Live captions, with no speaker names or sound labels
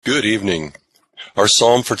Good evening. Our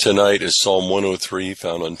psalm for tonight is Psalm 103,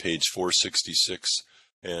 found on page 466.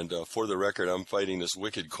 And for the record, I'm fighting this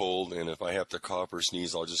wicked cold, and if I have to cough or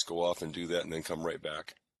sneeze, I'll just go off and do that and then come right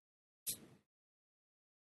back.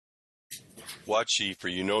 Watch ye, for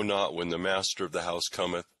you know not when the master of the house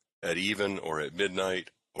cometh, at even, or at midnight,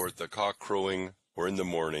 or at the cock crowing, or in the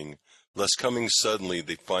morning, lest coming suddenly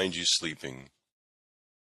they find you sleeping.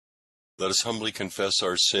 Let us humbly confess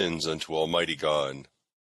our sins unto Almighty God.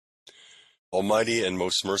 Almighty and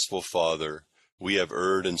most merciful Father, we have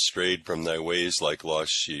erred and strayed from thy ways like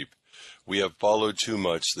lost sheep. We have followed too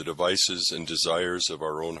much the devices and desires of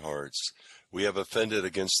our own hearts. We have offended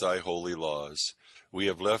against thy holy laws. We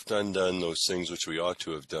have left undone those things which we ought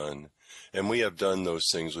to have done, and we have done those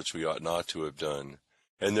things which we ought not to have done.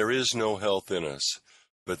 And there is no health in us.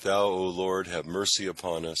 But thou, O Lord, have mercy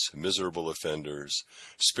upon us, miserable offenders.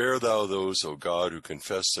 Spare thou those, O God, who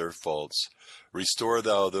confess their faults. Restore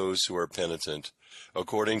thou those who are penitent,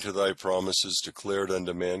 according to thy promises declared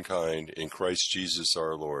unto mankind in Christ Jesus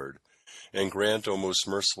our Lord. And grant, O most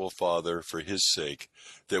merciful Father, for his sake,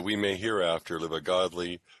 that we may hereafter live a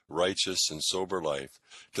godly, righteous, and sober life,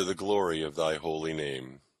 to the glory of thy holy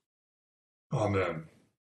name. Amen.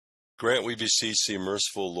 Grant, we beseech thee,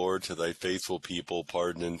 merciful Lord, to thy faithful people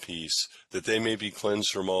pardon and peace, that they may be cleansed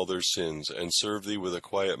from all their sins, and serve thee with a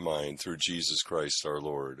quiet mind through Jesus Christ our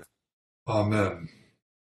Lord. Amen.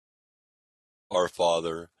 Our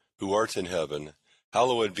Father, who art in heaven,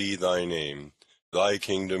 hallowed be thy name. Thy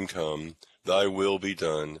kingdom come, thy will be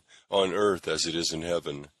done, on earth as it is in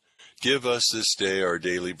heaven. Give us this day our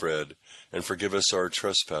daily bread, and forgive us our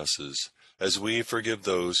trespasses, as we forgive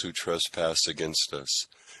those who trespass against us.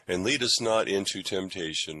 And lead us not into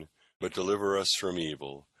temptation, but deliver us from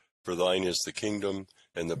evil. For thine is the kingdom,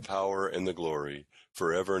 and the power, and the glory,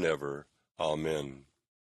 forever and ever. Amen.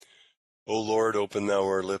 O Lord, open thou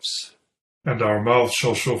our lips, and our mouth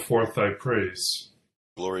shall show forth thy praise.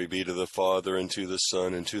 Glory be to the Father, and to the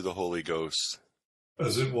Son, and to the Holy Ghost.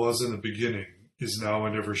 As it was in the beginning, is now,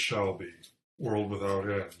 and ever shall be, world without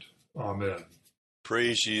end. Amen.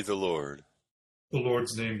 Praise ye the Lord. The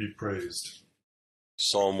Lord's name be praised.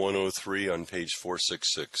 Psalm 103 on page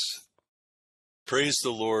 466. Praise the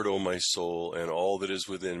Lord, O my soul, and all that is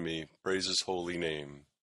within me, praise his holy name.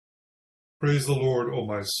 Praise the Lord, O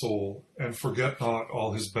my soul, and forget not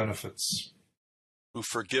all his benefits. Who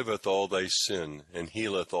forgiveth all thy sin, and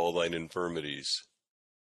healeth all thine infirmities.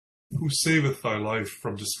 Who saveth thy life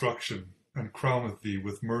from destruction, and crowneth thee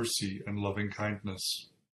with mercy and loving kindness.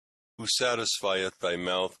 Who satisfieth thy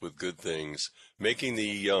mouth with good things, making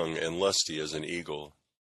thee young and lusty as an eagle.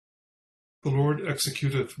 The Lord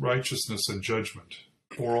executeth righteousness and judgment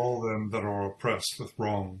for all them that are oppressed with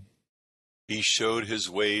wrong. He showed his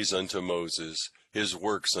ways unto Moses, his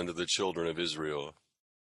works unto the children of Israel.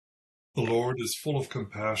 The Lord is full of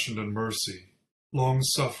compassion and mercy,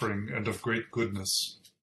 long-suffering and of great goodness.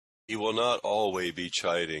 He will not always be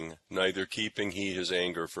chiding, neither keeping he his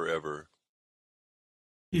anger forever.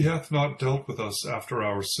 He hath not dealt with us after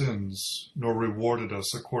our sins, nor rewarded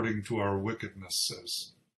us according to our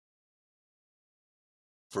wickednesses.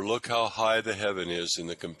 For look how high the heaven is in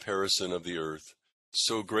the comparison of the earth.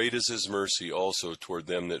 So great is his mercy also toward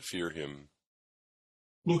them that fear him.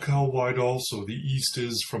 Look how wide also the east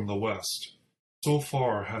is from the west. So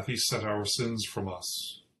far hath he set our sins from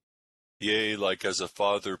us. Yea, like as a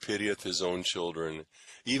father pitieth his own children,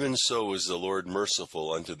 even so is the Lord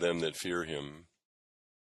merciful unto them that fear him.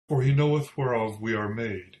 For he knoweth whereof we are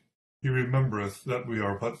made. He remembereth that we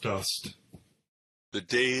are but dust. The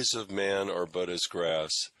days of man are but as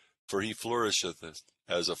grass, for he flourisheth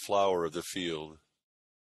as a flower of the field.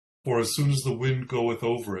 For as soon as the wind goeth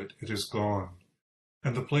over it, it is gone,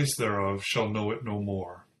 and the place thereof shall know it no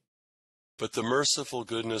more. But the merciful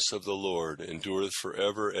goodness of the Lord endureth for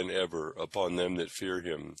ever and ever upon them that fear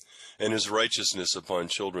him, and his righteousness upon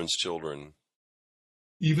children's children.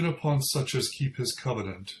 Even upon such as keep his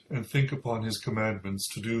covenant, and think upon his commandments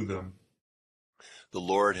to do them. The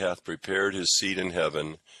Lord hath prepared his seat in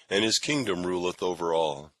heaven, and his kingdom ruleth over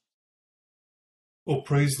all. O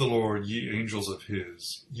praise the Lord, ye angels of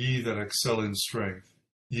his, ye that excel in strength,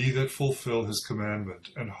 ye that fulfill his commandment,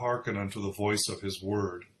 and hearken unto the voice of his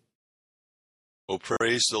word. O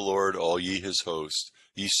praise the Lord, all ye his host,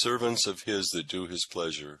 ye servants of his that do his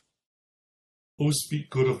pleasure. O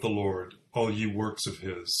speak good of the Lord, all ye works of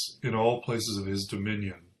his, in all places of his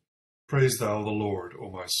dominion. Praise thou the Lord,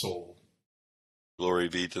 O my soul. Glory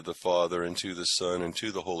be to the Father, and to the Son, and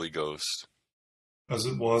to the Holy Ghost. As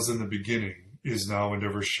it was in the beginning, is now, and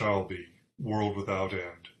ever shall be, world without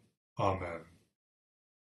end. Amen.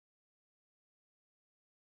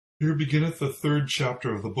 Here beginneth the third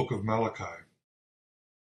chapter of the book of Malachi.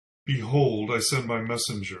 Behold, I send my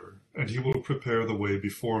messenger, and he will prepare the way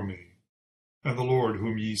before me. And the Lord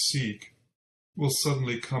whom ye seek will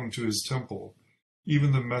suddenly come to his temple,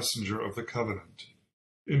 even the messenger of the covenant,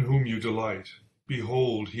 in whom you delight.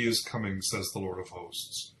 Behold, he is coming, says the Lord of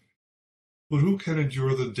hosts. But who can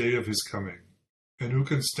endure the day of his coming? And who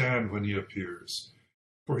can stand when he appears?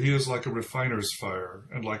 For he is like a refiner's fire,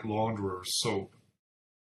 and like launderer's soap.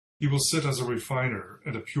 He will sit as a refiner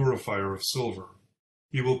and a purifier of silver.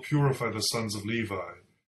 He will purify the sons of Levi,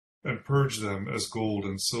 and purge them as gold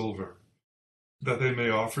and silver, that they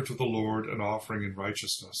may offer to the Lord an offering in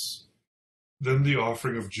righteousness. Then the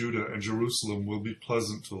offering of Judah and Jerusalem will be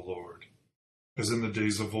pleasant to the Lord, as in the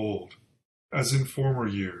days of old, as in former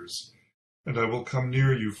years, and I will come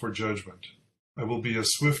near you for judgment. I will be a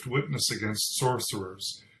swift witness against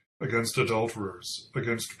sorcerers, against adulterers,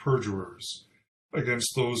 against perjurers,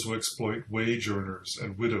 against those who exploit wage earners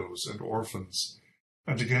and widows and orphans,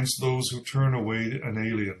 and against those who turn away an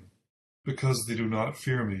alien, because they do not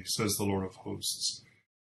fear me, says the Lord of hosts.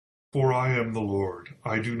 For I am the Lord,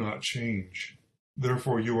 I do not change.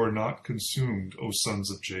 Therefore you are not consumed, O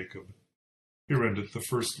sons of Jacob. Here endeth the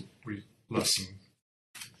first lesson.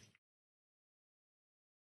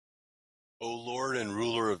 O Lord and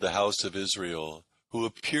ruler of the house of Israel, who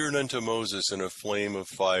appeared unto Moses in a flame of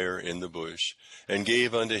fire in the bush, and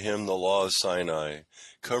gave unto him the law of Sinai,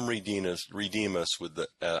 come redeem us with the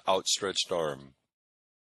outstretched arm.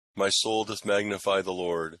 My soul doth magnify the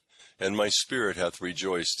Lord, and my spirit hath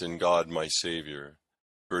rejoiced in God my Saviour.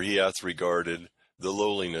 For he hath regarded the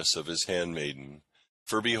lowliness of his handmaiden.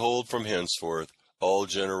 For behold, from henceforth all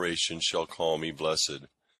generations shall call me blessed.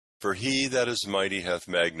 For he that is mighty hath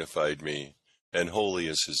magnified me, and holy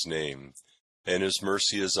is his name. And his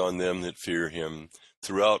mercy is on them that fear him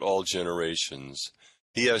throughout all generations.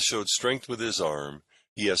 He hath showed strength with his arm.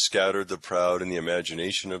 He hath scattered the proud in the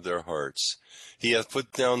imagination of their hearts. He hath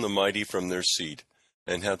put down the mighty from their seat,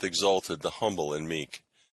 and hath exalted the humble and meek.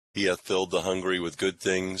 He hath filled the hungry with good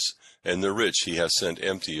things, and the rich he hath sent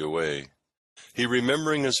empty away. He,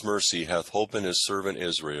 remembering his mercy, hath holpen his servant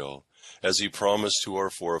Israel, as he promised to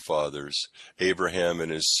our forefathers, Abraham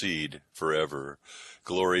and his seed forever.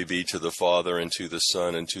 Glory be to the Father, and to the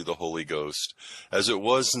Son, and to the Holy Ghost, as it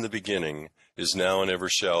was in the beginning, is now, and ever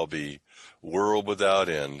shall be, world without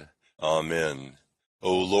end. Amen.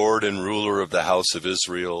 O Lord and ruler of the house of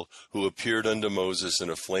Israel, who appeared unto Moses in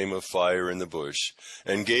a flame of fire in the bush,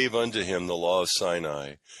 and gave unto him the law of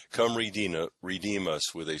Sinai, come redeem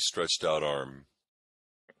us with a stretched out arm.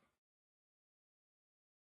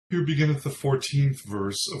 Here beginneth the 14th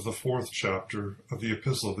verse of the 4th chapter of the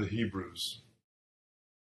Epistle of the Hebrews.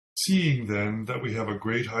 Seeing then that we have a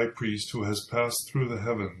great high priest who has passed through the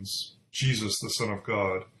heavens, Jesus the Son of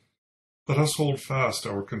God, let us hold fast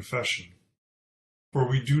our confession. For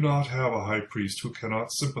we do not have a high priest who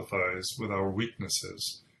cannot sympathize with our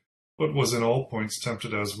weaknesses, but was in all points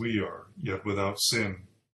tempted as we are, yet without sin.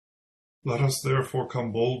 Let us therefore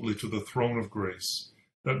come boldly to the throne of grace,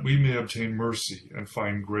 that we may obtain mercy and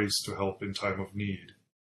find grace to help in time of need.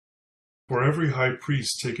 For every high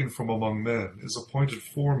priest taken from among men is appointed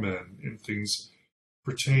for men in things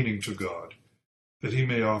pertaining to God, that he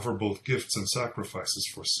may offer both gifts and sacrifices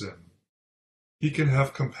for sin. He can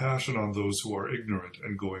have compassion on those who are ignorant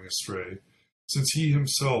and going astray, since he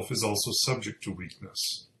himself is also subject to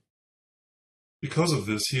weakness. Because of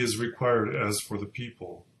this he is required as for the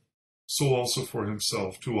people, so also for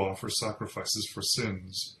himself to offer sacrifices for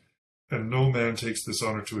sins. And no man takes this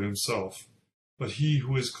honor to himself, but he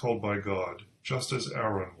who is called by God, just as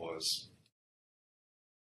Aaron was.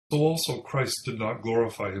 So also Christ did not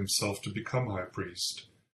glorify himself to become high priest,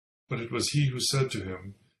 but it was he who said to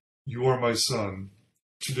him, You are my son,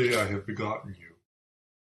 today I have begotten you.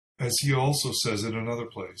 As he also says in another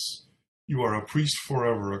place, You are a priest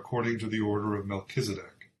forever according to the order of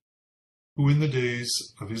Melchizedek, who in the days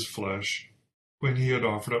of his flesh, when he had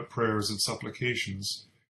offered up prayers and supplications,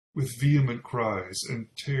 with vehement cries and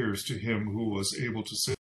tears to him who was able to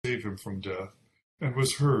save him from death, and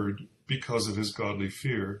was heard because of his godly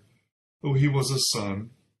fear, though he was a son,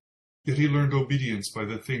 yet he learned obedience by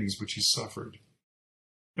the things which he suffered.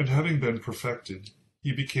 And having been perfected,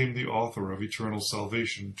 he became the author of eternal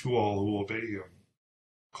salvation to all who obey him,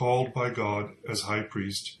 called by God as high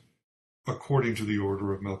priest, according to the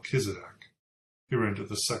order of Melchizedek. Here endeth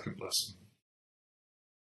the second lesson.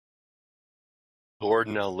 Lord,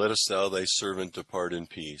 now lettest thou thy servant depart in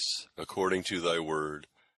peace, according to thy word.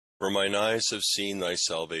 For mine eyes have seen thy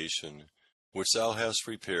salvation, which thou hast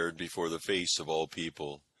prepared before the face of all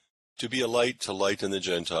people, to be a light to lighten the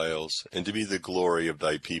Gentiles, and to be the glory of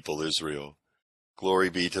thy people Israel. Glory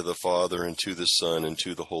be to the Father, and to the Son, and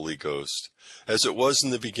to the Holy Ghost, as it was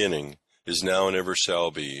in the beginning, is now, and ever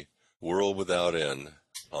shall be, world without end.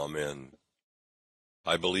 Amen.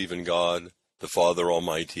 I believe in God, the Father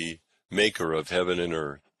Almighty, maker of heaven and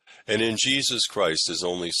earth, and in Jesus Christ, his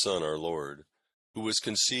only Son, our Lord, who was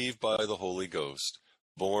conceived by the Holy Ghost,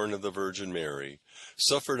 born of the Virgin Mary,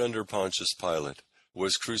 suffered under Pontius Pilate,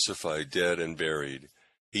 was crucified, dead, and buried.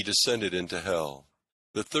 He descended into hell.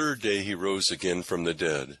 The third day he rose again from the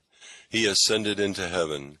dead. He ascended into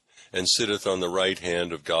heaven, and sitteth on the right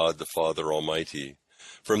hand of God the Father Almighty.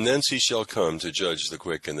 From thence he shall come to judge the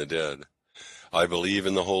quick and the dead. I believe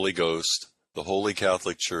in the Holy Ghost, the Holy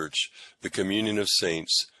Catholic Church, the communion of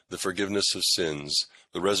saints, the forgiveness of sins,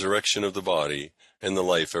 the resurrection of the body, and the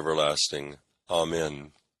life everlasting.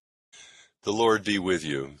 Amen. The Lord be with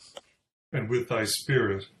you. And with thy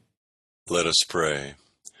spirit. Let us pray.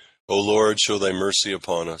 O Lord, show thy mercy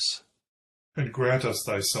upon us. And grant us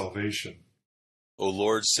thy salvation. O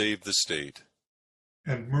Lord, save the state.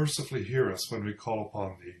 And mercifully hear us when we call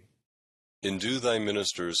upon thee. Endue thy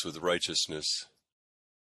ministers with righteousness.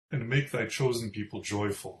 And make thy chosen people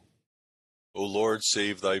joyful. O Lord,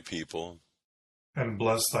 save thy people. And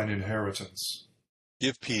bless thine inheritance.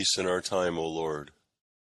 Give peace in our time, O Lord.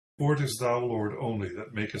 For it is thou, Lord, only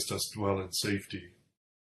that makest us dwell in safety.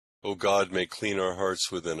 O God, make clean our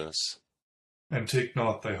hearts within us. And take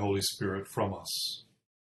not thy Holy Spirit from us.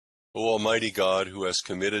 O Almighty God, who hast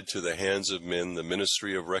committed to the hands of men the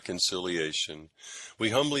ministry of reconciliation,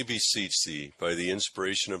 we humbly beseech thee, by the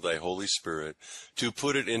inspiration of thy Holy Spirit, to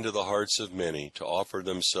put it into the hearts of many to offer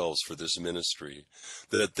themselves for this ministry,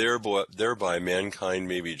 that thereby mankind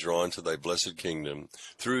may be drawn to thy blessed kingdom,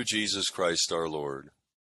 through Jesus Christ our Lord.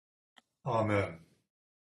 Amen.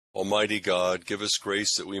 Almighty God, give us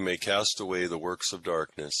grace that we may cast away the works of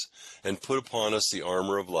darkness, and put upon us the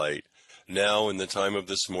armor of light, now in the time of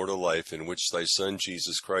this mortal life in which thy Son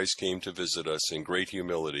Jesus Christ came to visit us in great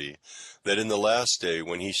humility, that in the last day,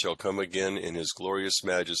 when he shall come again in his glorious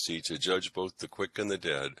majesty to judge both the quick and the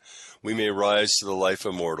dead, we may rise to the life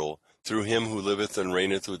immortal, through him who liveth and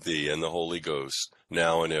reigneth with thee and the Holy Ghost,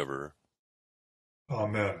 now and ever.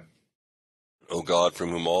 Amen. O God,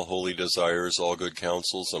 from whom all holy desires, all good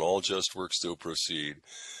counsels, and all just works do proceed,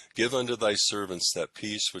 give unto thy servants that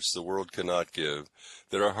peace which the world cannot give,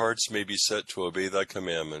 that our hearts may be set to obey thy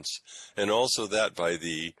commandments, and also that by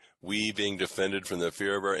thee, we, being defended from the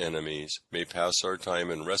fear of our enemies, may pass our time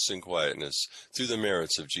in rest and quietness, through the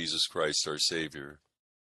merits of Jesus Christ our Savior.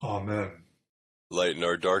 Amen. Lighten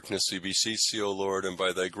our darkness, we beseech thee, O Lord, and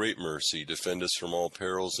by thy great mercy defend us from all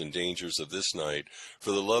perils and dangers of this night,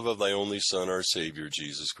 for the love of thy only Son, our Savior,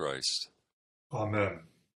 Jesus Christ. Amen.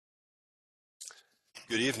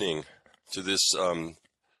 Good evening to this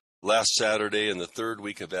last Saturday in the third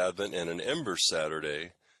week of Advent, and an Ember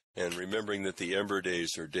Saturday, and remembering that the Ember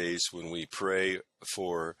Days are days when we pray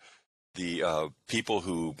for the people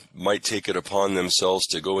who might take it upon themselves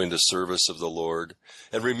to go into service of the Lord,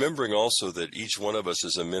 and remembering also that each one of us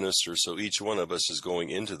is a minister, so each one of us is going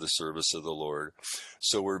into the service of the Lord.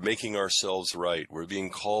 So we're making ourselves right. We're being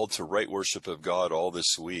called to right worship of God all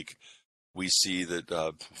this week. We see that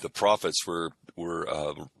the prophets were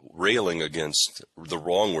railing against the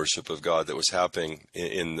wrong worship of God that was happening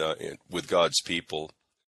with God's people.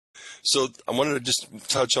 So I wanted to just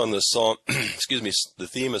touch on the psalm, the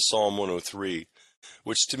theme of Psalm 103,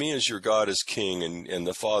 which to me is your God is King and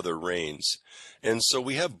the Father reigns. And so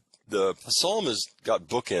we have the psalm has got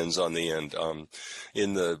bookends on the end.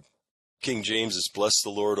 In the King James, it's bless the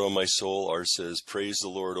Lord, O my soul. Ours says praise the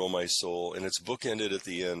Lord, O my soul. And it's bookended at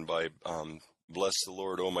the end by bless the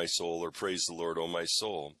Lord, O my soul, or praise the Lord, O my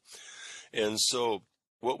soul. And so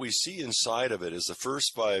what we see inside of it is the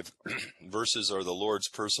first 5 verses are the Lord's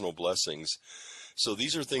personal blessings. So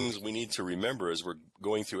these are things we need to remember as we're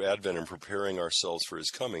going through Advent and preparing ourselves for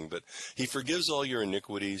his coming. But he forgives all your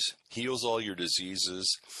iniquities, heals all your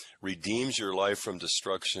diseases, redeems your life from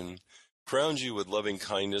destruction, crowns you with loving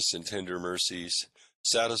kindness and tender mercies,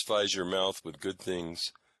 satisfies your mouth with good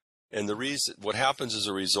things. And what happens as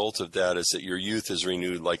a result of that is that your youth is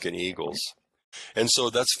renewed like an eagle's. And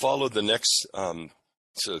so that's followed the next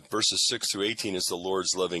so verses 6 through 18 is the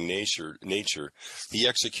Lord's loving nature. He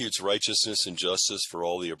executes righteousness and justice for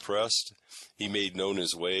all the oppressed. He made known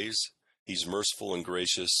his ways. He's merciful and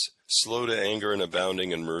gracious, slow to anger and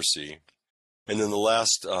abounding in mercy. And then the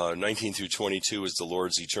last 19 through 22 is the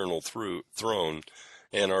Lord's eternal throne.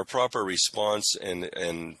 And our proper response, and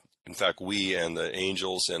in fact we and the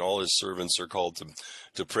angels and all his servants are called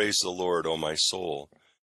to praise the Lord, O my soul.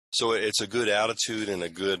 So it's a good attitude and a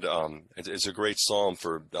good, it's a great psalm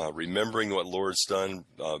for remembering what Lord's done,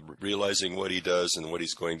 realizing what he does and what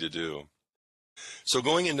he's going to do. So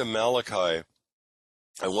going into Malachi,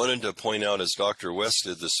 I wanted to point out, as Dr. West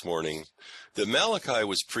did this morning, that Malachi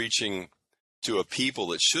was preaching to a people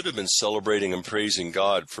that should have been celebrating and praising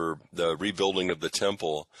God for the rebuilding of the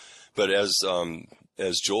temple. But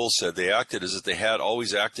as Joel said, they acted as if they had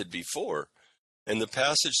always acted before. And the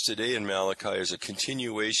passage today in Malachi is a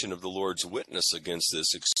continuation of the Lord's witness against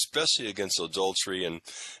this, especially against adultery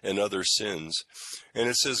and other sins. And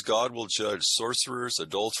it says God will judge sorcerers,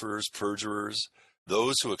 adulterers, perjurers,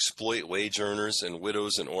 those who exploit wage earners and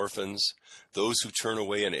widows and orphans, those who turn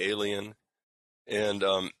away an alien. And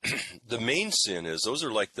the main sin is,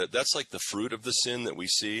 that's like the fruit of the sin that we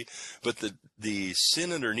see, but the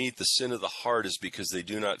sin underneath, the sin of the heart, is because they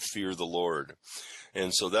do not fear the Lord.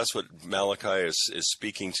 And so that's what Malachi is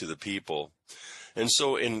speaking to the people. And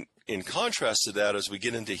so in contrast to that, as we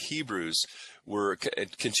get into Hebrews, we're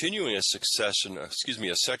continuing a section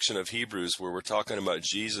of Hebrews where we're talking about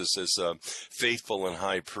Jesus as a faithful and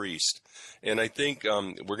high priest. And I think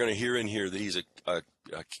we're going to hear in here that he's a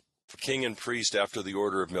king and priest after the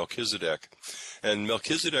order of Melchizedek. And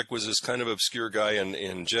Melchizedek was this kind of obscure guy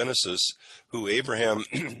in Genesis who Abraham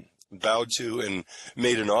bowed to and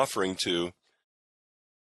made an offering to.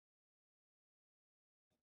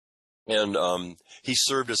 And he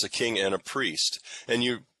served as a king and a priest. And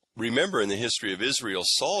you remember in the history of Israel,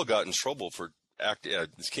 King Saul got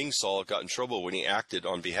in trouble when he acted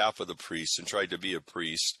on behalf of the priests and tried to be a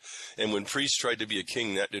priest. And when priests tried to be a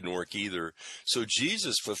king, that didn't work either. So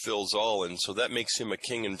Jesus fulfills all, and so that makes him a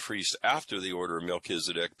king and priest after the order of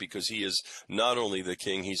Melchizedek, because he is not only the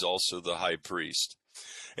king, he's also the high priest.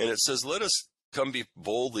 And it says, let us come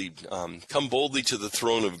boldly to the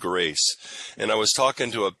throne of grace. And I was talking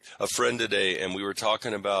to a friend today, and we were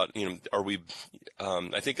talking about, I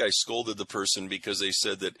think I scolded the person because they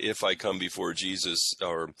said that if I come before Jesus,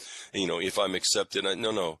 or, if I'm accepted,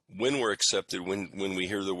 no, when we're accepted, when we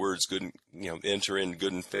hear the words, good, enter in,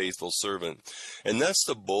 good and faithful servant. And that's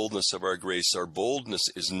the boldness of our grace. Our boldness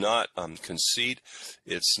is not conceit.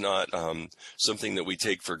 It's not something that we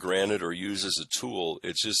take for granted or use as a tool.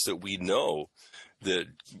 It's just that we know that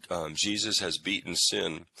Jesus has beaten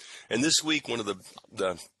sin. And this week, one of the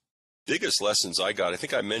biggest lessons I got, I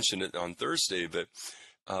think I mentioned it on Thursday, but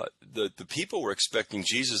the people were expecting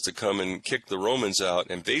Jesus to come and kick the Romans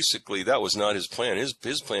out, and basically that was not his plan.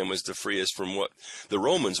 His plan was to free us from what the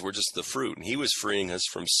Romans were, just the fruit, and he was freeing us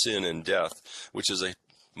from sin and death, which is a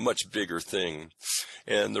much bigger thing.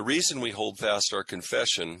 And the reason we hold fast our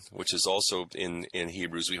confession, which is also in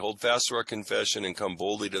Hebrews, we hold fast to our confession and come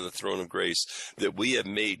boldly to the throne of grace, that we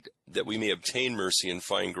may obtain mercy and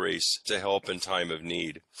find grace to help in time of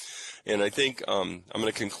need. And I think I'm going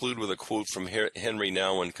to conclude with a quote from Henry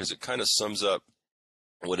Nouwen, because it kind of sums up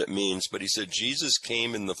what it means. But he said, Jesus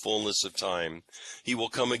came in the fullness of time. He will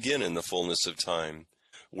come again in the fullness of time.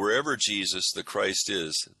 Wherever Jesus, the Christ,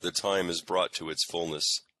 is, the time is brought to its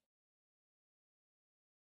fullness.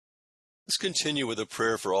 Let's continue with a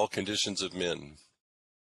prayer for all conditions of men.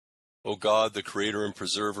 O God, the creator and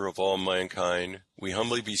preserver of all mankind, we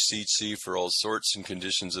humbly beseech thee for all sorts and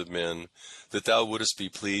conditions of men, that thou wouldest be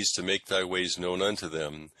pleased to make thy ways known unto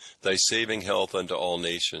them, thy saving health unto all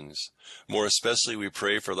nations. More especially we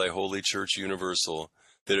pray for thy holy Church universal,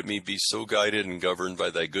 that it may be so guided and governed by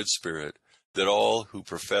thy good Spirit, that all who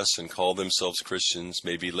profess and call themselves Christians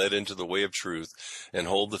may be led into the way of truth, and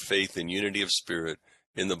hold the faith in unity of spirit,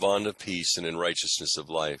 in the bond of peace, and in righteousness of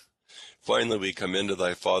life. Finally, we commend to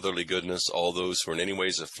thy fatherly goodness all those who are in any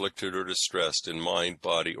ways afflicted or distressed in mind,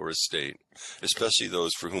 body, or estate, especially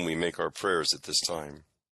those for whom we make our prayers at this time.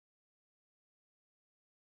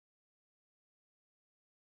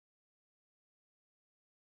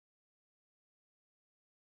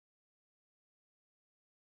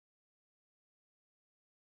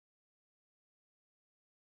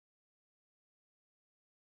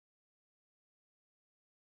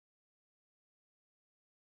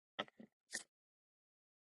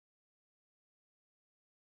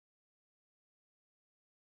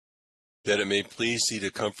 That it may please thee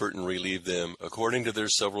to comfort and relieve them according to their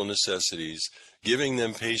several necessities, giving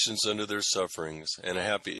them patience under their sufferings, and a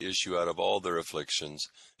happy issue out of all their afflictions.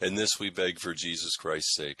 And this we beg for Jesus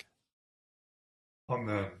Christ's sake.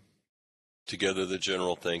 Amen. Together the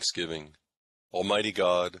general thanksgiving. Almighty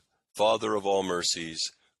God, Father of all mercies,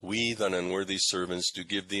 we, thine unworthy servants, do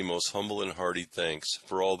give thee most humble and hearty thanks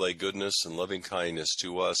for all thy goodness and loving kindness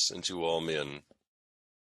to us and to all men.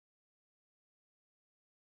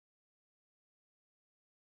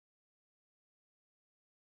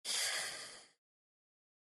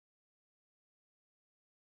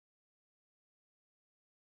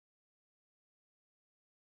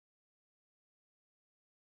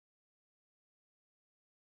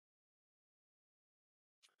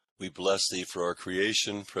 We bless thee for our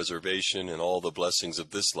creation, preservation, and all the blessings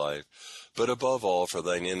of this life, but above all for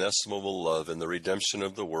thine inestimable love and the redemption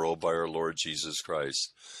of the world by our Lord Jesus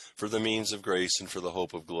Christ, for the means of grace and for the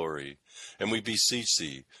hope of glory. And we beseech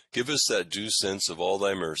thee, give us that due sense of all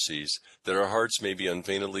thy mercies, that our hearts may be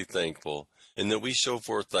unfeignedly thankful, and that we show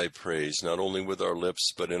forth thy praise not only with our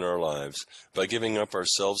lips but in our lives, by giving up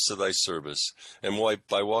ourselves to thy service, and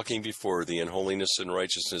by walking before thee in holiness and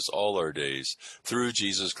righteousness all our days, through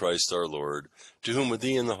Jesus Christ our Lord, to whom with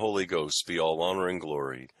thee and the Holy Ghost be all honor and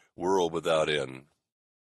glory, world without end.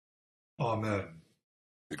 Amen.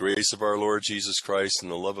 The grace of our Lord Jesus Christ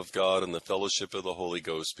and the love of God and the fellowship of the Holy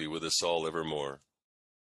Ghost be with us all evermore.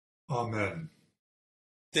 Amen.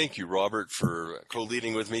 Thank you, Robert, for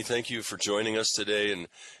co-leading with me. Thank you for joining us today,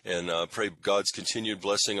 and pray God's continued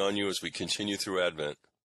blessing on you as we continue through Advent.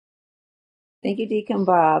 Thank you, Deacon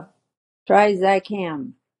Bob. Try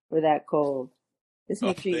Zycam for that cold. Just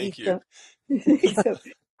make sure you Thank eat you. some.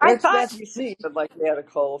 I Works thought best. you seemed like you had a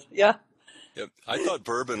cold. Yeah. Yep. I thought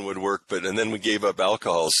bourbon would work, and then we gave up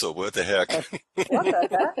alcohol, so what the heck? What the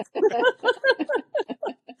heck?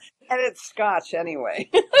 And it's scotch anyway.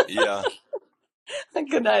 Yeah.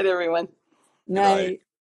 Good night, everyone. Good night. Night.